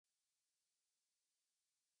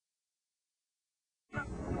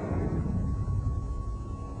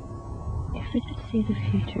If we could see the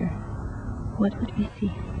future, what would we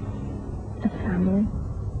see? A family?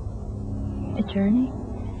 A journey?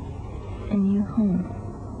 A new home?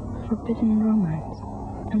 Forbidden romance?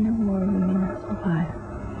 And a war we may not survive.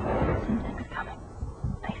 Something's coming.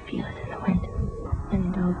 I feel it in the wind.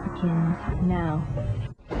 And it all begins now.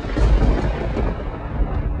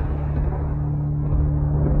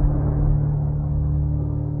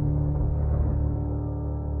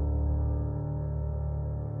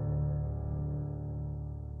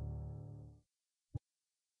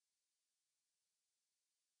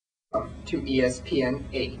 To ESPN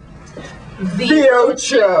 8. The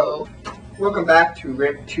Ocho! Welcome back to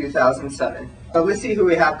RIP 2007. Let's see who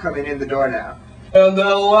we have coming in the door now. In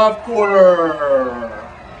the left corner,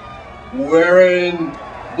 wearing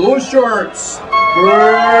blue shorts,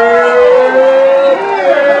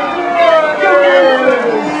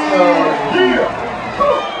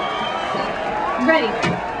 Ready.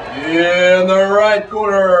 In the right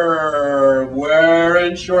corner,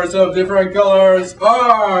 wearing shorts of different colors,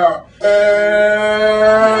 are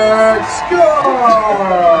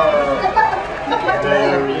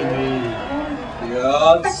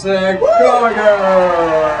Shigella,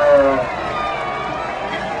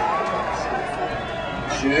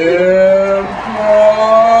 Jim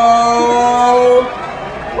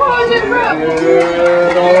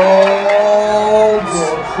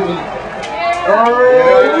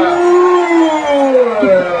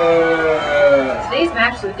Today's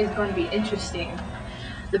match is going to be interesting.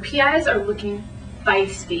 The PIs are looking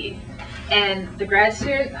feisty, and the grad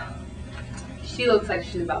student, she looks like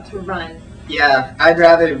she's about to run. Yeah, I'd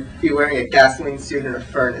rather be wearing a gasoline suit in a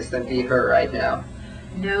furnace than be her right now.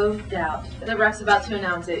 No doubt. The ref's about to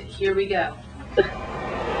announce it. Here we go.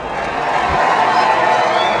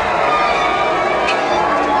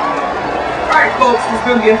 Alright folks, it's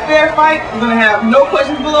going to be a fair fight. We're going to have no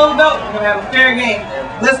questions below the belt. We're going to have a fair game.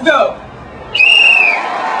 Let's go!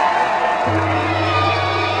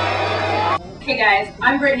 Hey guys,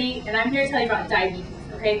 I'm Brittany, and I'm here to tell you about diabetes.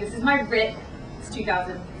 Okay, this is my RIP. It's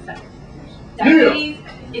 2007. Diabetes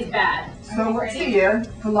is bad. So what's the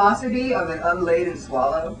philosophy of an unladen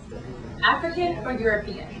swallow? African or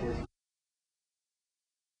European?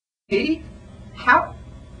 Katie, how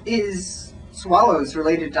is swallows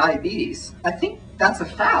related to diabetes? I think that's a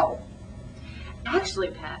foul.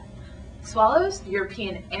 Actually, Pat, swallows,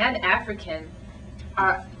 European and African,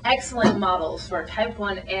 are excellent models for type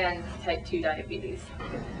 1 and type 2 diabetes.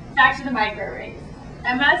 Back to the micro race.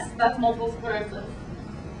 MS, that's multiple sclerosis.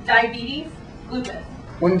 Diabetes, lupus.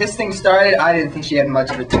 When this thing started, I didn't think she had much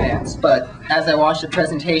of a chance, but as I watched the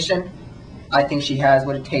presentation, I think she has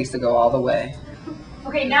what it takes to go all the way.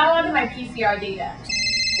 Okay, now on to my PCR data.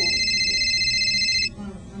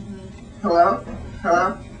 Hello?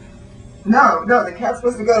 Hello? No, the cat's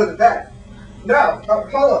supposed to go to the vet. No,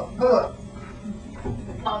 hold up.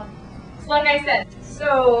 So like I said,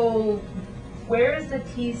 So, where's the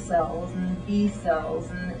T cells and B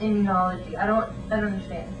cells and immunology? I don't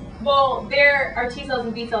understand. well, there are T cells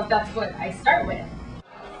and B cells, that's what I start with.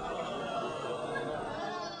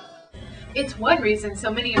 It's one reason so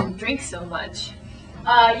many of them drink so much.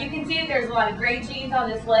 You can see that there's a lot of great genes on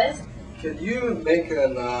this list. Can you make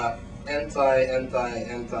an anti?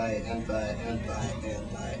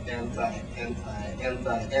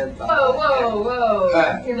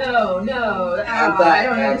 Whoa. No. I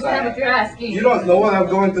don't understand what you're asking. You don't know what I'm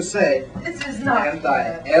going to say. This is not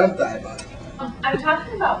Antibody. I'm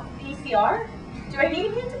talking about PCR? Do I need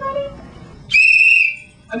an antibody?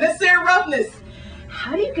 Unnecessary roughness.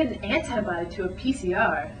 How do you get an antibody to a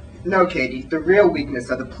PCR? No, Katie, the real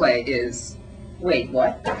weakness of the play is... Wait,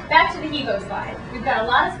 what? Back to the Hego slide. We've got a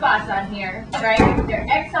lot of spots on here, right? They're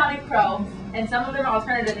exonic probes, and some of them are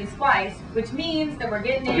alternatively spliced, which means that we're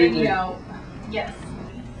getting in, yes.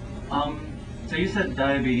 So you said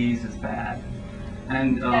diabetes is bad,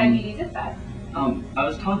 and Diabetes is bad. I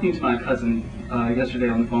was talking to my cousin yesterday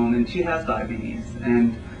on the phone, and she has diabetes,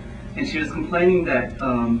 and she was complaining that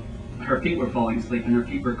her feet were falling asleep and her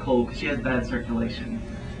feet were cold because she has bad circulation.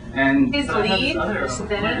 And His so I have lead this other is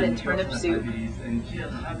better than friend who turnip has soup. diabetes, and she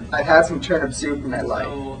doesn't have this. I've had some turnip soup in my life,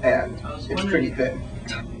 So, and I was it's pretty thin.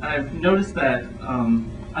 I've noticed that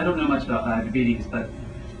I don't know much about diabetes, but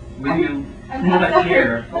from what I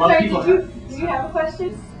hear, a lot of people have. Do you have a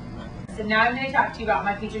question? So now I'm going to talk to you about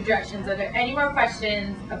my future directions. Are there any more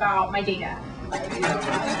questions about my data?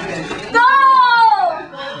 Go!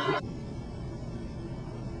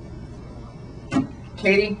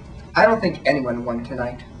 Katie, I don't think anyone won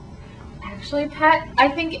tonight. Actually, Pat, I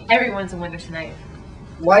think everyone's a winner tonight.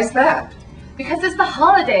 Why's that? Because it's the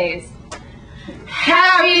holidays.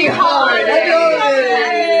 Happy holidays!